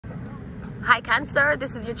Hi Cancer,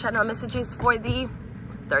 this is your channel messages for the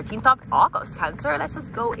 13th of August. Cancer, let's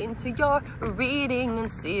just go into your reading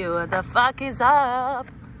and see what the fuck is up.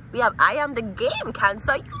 We have I am the game,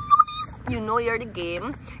 Cancer. You know you're the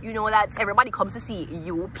game. You know that everybody comes to see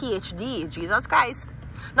you, PhD, Jesus Christ.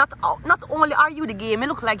 Not only are you the game, it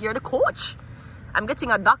looks like you're the coach. I'm getting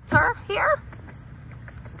a doctor here.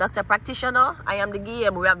 Doctor practitioner. I am the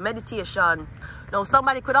game. We have meditation. Now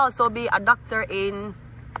somebody could also be a doctor in,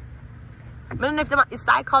 I don't know if it's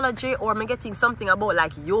psychology, or I'm getting something about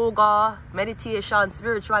like yoga, meditation,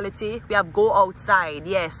 spirituality. We have go outside.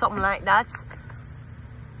 Yeah, something like that.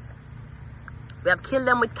 We have kill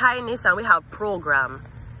them with kindness, and we have program.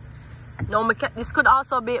 Now, this could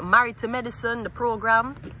also be married to medicine, the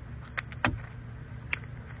program.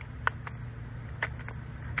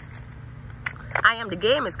 I am the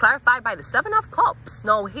game is clarified by the 7 of Cups.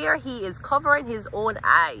 Now, here he is covering his own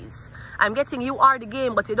eyes. I'm getting you are the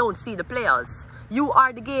game, but you don't see the players. You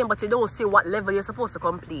are the game, but you don't see what level you're supposed to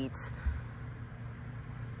complete.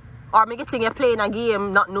 Or me getting you playing a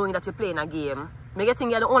game, not knowing that you're playing a game. Me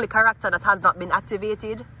getting you the only character that has not been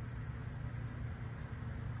activated.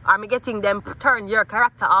 Or me getting them turn your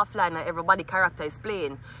character offline and everybody character is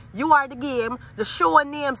playing. You are the game, the show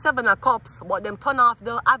name 7 of Cups, but them turn off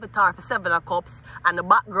the avatar for 7 of Cups and the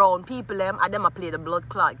background people them, and them a play the blood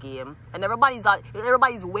clot game. And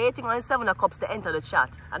everybody's waiting on 7 of Cups to enter the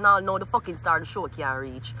chat. And now know the fucking star the show can't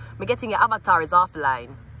reach. Me getting your avatar is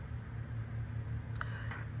offline.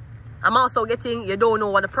 I'm also getting you don't know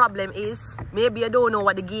what the problem is. Maybe you don't know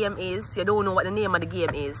what the game is. You don't know what the name of the game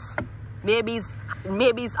is. Maybe it's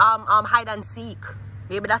hide and seek.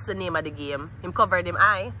 Maybe that's the name of the game. Him covering him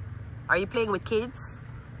eye. Are you playing with kids?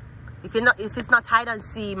 If it's not hide and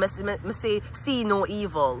seek, me say see no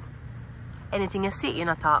evil. Anything you see, you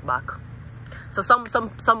not talk back. So some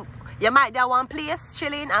you might there one place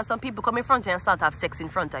chilling, and some people come in front of you and start to have sex in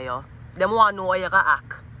front of you. Them want to know how you gonna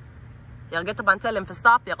act. You get up and tell them to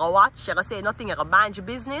stop, you go watch, you go say nothing, you go mind your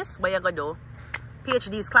business. What you go do?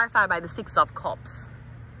 PhD is clarified by the 6 of Cups.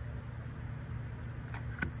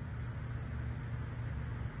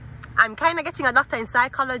 I'm kind of getting a doctor in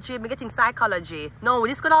psychology. I'm getting psychology. No,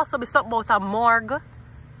 this could also be something about a morgue. I'm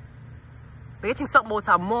getting something about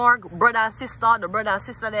a morgue. Brother and sister, the brother and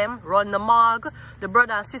sister them run the morgue. The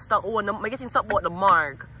brother and sister own them. I'm getting something about the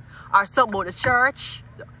morgue. Or something about the church.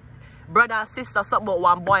 Brother and sister, something about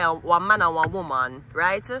one boy, one man and one woman.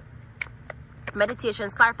 Right? Meditation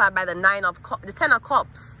is clarified by the 10 of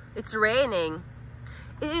Cups. It's raining.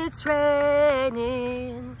 It's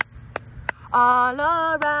raining all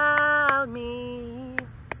around me.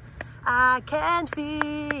 I can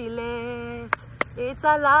feel it. It's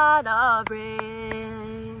a lot of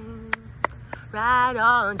rain. Right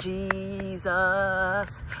on,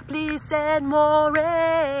 Jesus. Please send more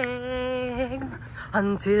rain.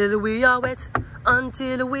 Until we are wet,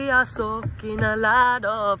 until we are soaking a lot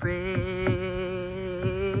of rain.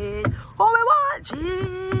 Oh, we want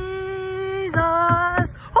Jesus.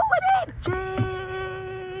 Oh, we need Jesus.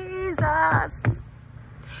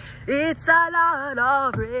 It's a lot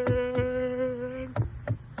of rain.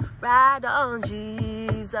 Right on,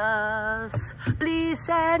 Jesus. Please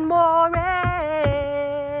send more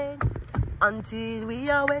rain. Until we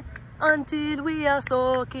are wet, until we are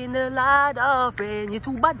soaking a lot of rain. You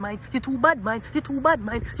too bad mind, you too bad mind, you too bad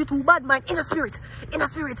mind, you too bad mind. In the spirit, in the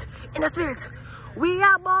spirit, in the spirit. We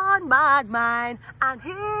are born bad mind, and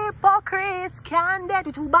hypocrites can dead.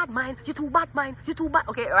 You too bad mind, you too bad mind, you too bad.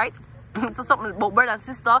 Okay, right? So something about brother and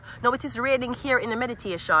sister. Now it is raining here in the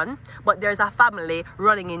meditation, but there's a family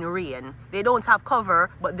running in rain. They don't have cover,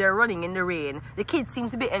 but they're running in the rain. The kids seem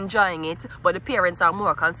to be enjoying it, but the parents are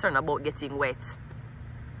more concerned about getting wet.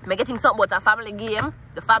 Am I getting something about a family game?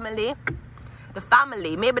 The family,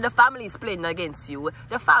 maybe the family is playing against you.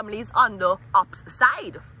 The family is on the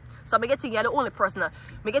upside. So I'm getting you're the only person. I'm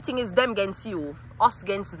getting is them against you, us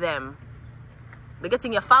against them. I'm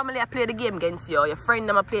getting your family I play the game against you, your friend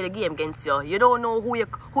them I play the game against you. You don't know who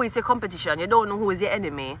is your competition. You don't know who is your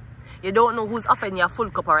enemy. You don't know who's offering you a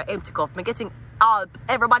full cup or an empty cup. I'm getting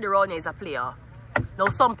everybody around you is a player. Now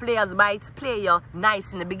some players might play you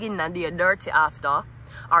nice in the beginning and do you dirty after.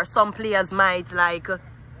 Or some players might like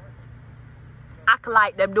act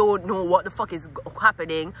like they don't know what the fuck is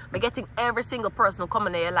happening. But getting every single person who come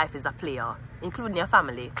in your life is a player, including your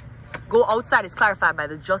family. Go outside is clarified by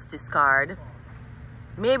the Justice card.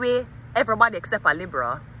 Maybe everybody except a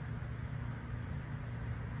Libra.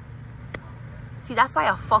 See, that's why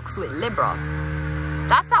I fucks with Libra.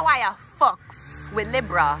 That's why I fucks with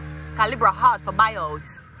Libra. Because Libra hard for buyout.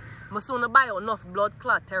 I soon buy out enough blood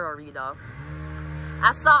clot terror reader.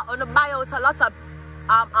 I saw on the buyout a lot of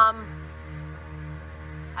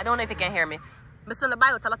I don't know if you can hear me. I soon buy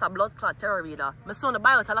out a lot of blood clot tarot reader. I soon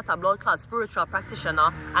buy out a lot of blood clot spiritual practitioner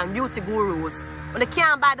and beauty gurus. When they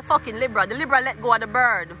can't buy the fucking Libra, the Libra let go of the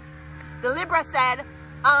bird. The Libra said,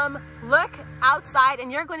 look outside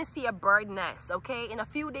and you're going to see a bird nest, okay? In a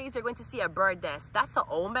few days, you're going to see a bird nest. That's an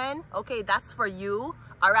omen, okay? That's for you,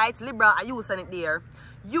 all right? Libra, are you sending it there?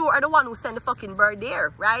 You are the one who sent the fucking bird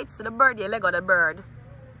there, right? So the bird, you let go of the bird.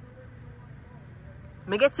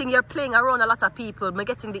 Me getting you're playing around a lot of people. Me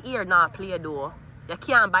getting the ear not play though. You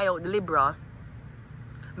can't buy out the Libra.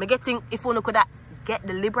 Me getting if you could get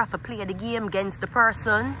the Libra to play the game against the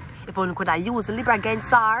person. If you could use the Libra against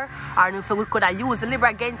her, or if you could use the Libra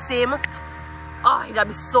against him, oh, it'd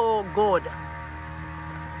be so good.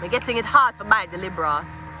 Me getting it hard to buy the Libra.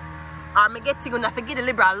 I'm getting you to give the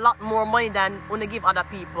Libra a lot more money than when give other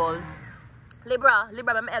people. Libra, let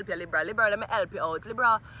me help you, Libra, let me help you out.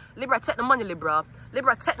 Libra, take the money, Libra.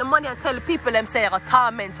 Libra, take the money and tell the people them say I got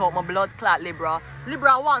torment out my blood clot, Libra.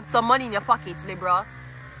 Libra want some money in your pocket, Libra.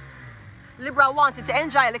 Libra wants you to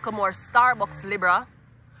enjoy a little more Starbucks, Libra.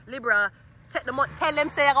 Libra, take the money, tell them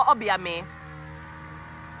say I got hobby at me.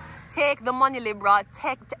 Take the money, Libra.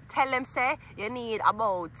 Tell them say you need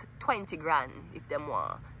about 20 grand if them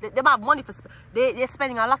want. They have money for they're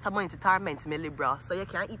spending a lot of money to torment me, Libra. So you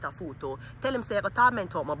can't eat a food too. Tell them say I got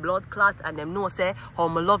torment out my blood clot and them know say how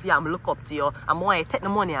I love you and I look up to you. And why you take the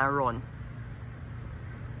money and run.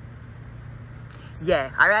 Yeah,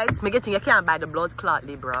 alright? Me getting you can't buy the blood clot,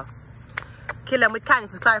 Libra. Kill them with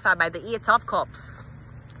kindness is clarified by the 8 of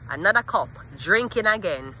cups. Another cup. Drinking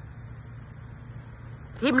again.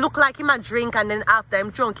 Him look like him a drink and then after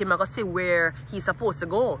him drunk him I go see where he's supposed to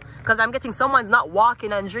go. Because I'm getting someone's not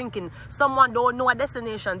walking and drinking. Someone don't know a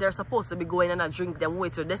destination they're supposed to be going and a drink them way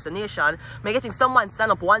to a destination. I'm getting someone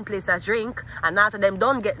stand up one place and drink and after them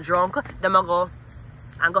don't get drunk, them I go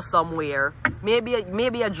and go somewhere. Maybe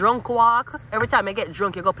a drunk walk. Every time I get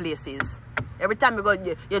drunk you go places. Every time you go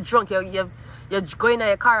you're drunk you're going in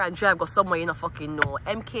your car and drive go somewhere you don't fucking know.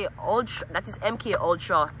 MK Ultra, that is MK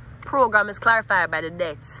Ultra. Program is clarified by the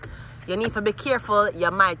deaths. You need to be careful,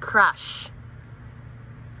 you might crash.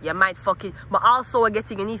 You might fucking, but also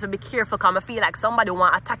you need to be careful because I feel like somebody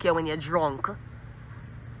want to attack you when you're drunk.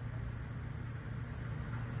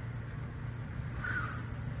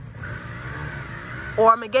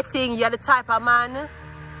 Or I'm getting you're the type of man,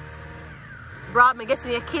 bro, I'm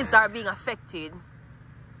getting your kids are being affected.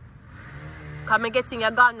 Because I'm getting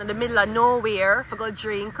you gone in the middle of nowhere for go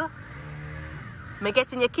drink. Me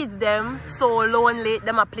getting your kids them so lonely,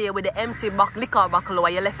 them a play with the empty liquor bottle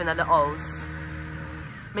while you're left in the house.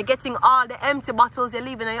 Me getting all the empty bottles you're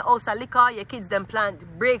leaving in your house of liquor, your kids them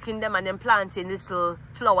breaking them and then planting little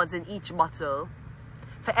flowers in each bottle.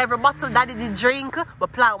 For every bottle daddy did drink, we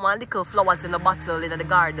plant one little flowers in the bottle in the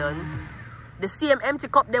garden. The same empty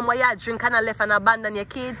cup them where you drink and left and abandon your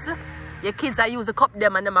kids are use the cup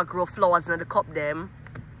them and them a grow flowers in the cup them.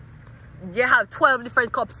 You have 12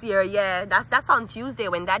 different cups here, yeah. That's on Tuesday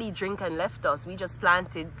when daddy drink and left us. We just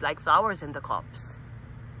planted like flowers in the cups.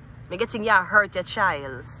 Me getting you hurt your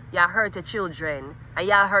child, you hurt your children, and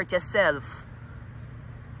you hurt yourself.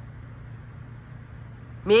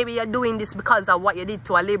 Maybe you're doing this because of what you did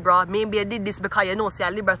to a Libra. Maybe you did this because you know say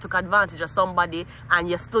a Libra took advantage of somebody and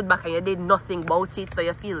you stood back and you did nothing about it, so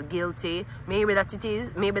you feel guilty. Maybe that it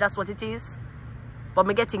is, maybe that's what it is. But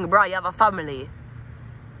me getting, bro, you have a family.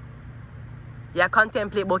 You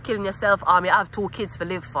contemplate about killing yourself or you have 2 kids to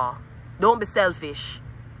live for. Don't be selfish.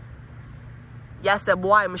 You say,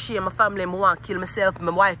 boy, I'm shame my family, I want to kill myself.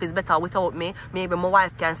 My wife is better without me. Maybe my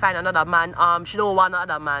wife can find another man. She don't want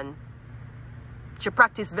another man. She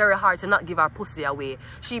practiced very hard to not give her pussy away.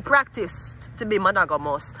 She practiced to be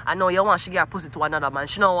monogamous. I know you want she give her pussy to another man.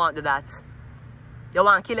 She don't want to do that. You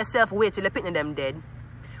want to kill yourself, wait till you pick them dead.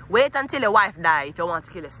 Wait until your wife die if you want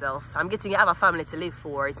to kill yourself. I'm getting you have a family to live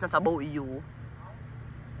for. It's not about you.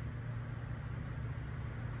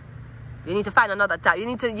 You need to find another time. You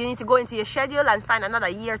need to go into your schedule and find another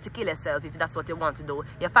year to kill yourself if that's what you want to do.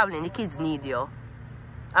 Your family and your kids need you.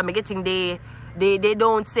 I'm getting they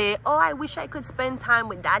don't say, oh, I wish I could spend time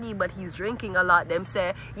with daddy, but he's drinking a lot. Them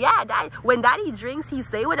say, yeah, daddy, when daddy drinks, he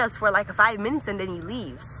stay with us for like 5 minutes and then he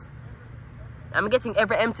leaves. I'm getting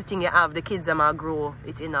every empty thing you have, the kids them are grow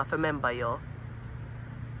it enough, remember yo.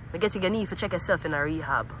 I'm getting you need to check yourself in a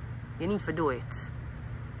rehab. You need to do it.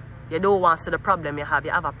 You don't want to see the problem you have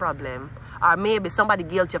a problem. Or maybe somebody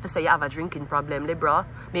guilty if you say you have a drinking problem, Libra.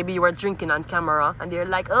 Maybe you were drinking on camera and they're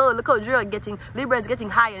like, oh, look how Libra is getting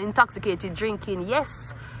high and intoxicated drinking.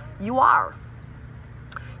 Yes, you are.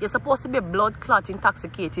 You're supposed to be blood clot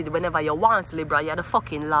intoxicated whenever you want, Libra. You're the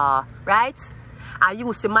fucking law, right? I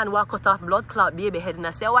used to man who cut off blood clot baby head and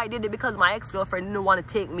I say, oh, I did it because my ex-girlfriend didn't want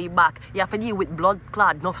to take me back. You have to deal with blood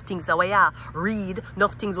clot, enough things where you read,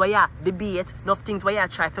 enough things where you debate, enough things where you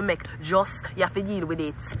try to make just, you have to deal with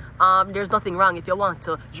it. There's nothing wrong if you want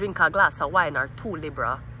to drink a glass of wine or two,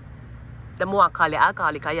 Libra. Them want to call it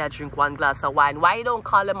alcoholic and you drink one glass of wine. Why you don't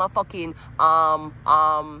call them a fucking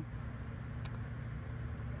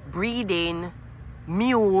breeding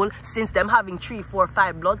mule, since them having 3, 4,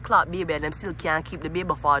 5 blood clot baby and them still can't keep the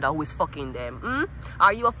baby father who is fucking them?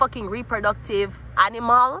 Are you a fucking reproductive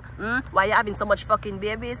animal? Why you having so much fucking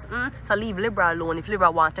babies? So leave Libra alone. If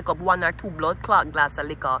Libra want to take up 1 or 2 blood clot glass of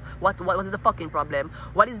liquor, what is the fucking problem?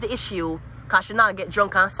 What is the issue? Cause she not get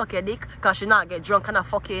drunk and suck your dick? Cause she not get drunk and a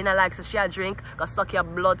fuck you in her like so she a drink? Cause suck your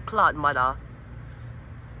blood clot mother.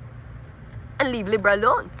 And leave Libra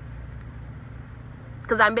alone.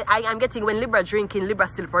 Because I'm getting when Libra drinking, Libra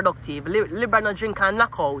still productive. Libra not drink and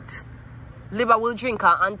knock out. Libra will drink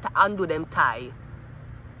and undo them tie.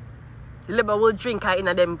 Libra will drink in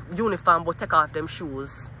them uniform but take off them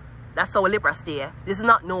shoes. That's how Libra stay. This is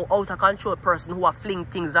not no out of control person who a fling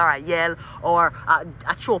things or a yell or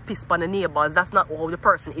a throw piss on the neighbors. That's not how the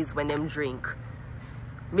person is when them drink.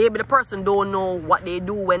 Maybe the person don't know what they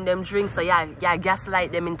do when them drink, so yeah,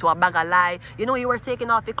 gaslight them into a bag of lie. You know you were taking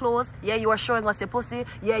off your clothes, yeah, you were showing us your pussy,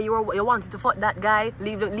 yeah, you wanted to fuck that guy.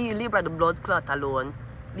 Leave Libra the blood clot alone.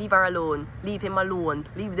 Leave her alone. Leave him alone.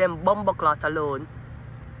 Leave them bumble clot alone.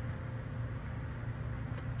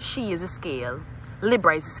 She is a scale.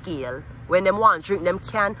 Libra is a scale. When them want to drink, them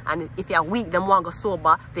can, and if you're weak, them want to go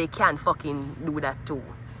sober, they can fucking do that too.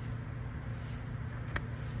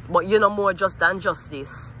 But you know more just than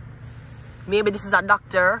justice. Maybe this is a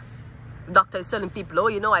doctor. Doctor is telling people, oh,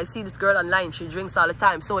 you know, I see this girl online, she drinks all the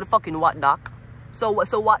time. So the fucking what, doc? So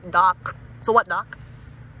what, doc? So what, doc?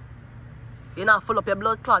 You know, full up your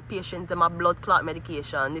blood clot patients and my blood clot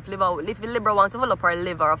medication. If Libra wants to fill up her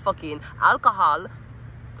liver or fucking alcohol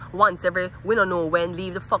once every, we don't know when,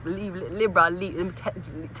 leave Libra,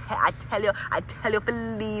 I tell you to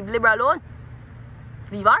leave Libra alone.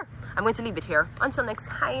 Leave her. I'm going to leave it here. Until next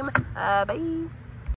time, bye.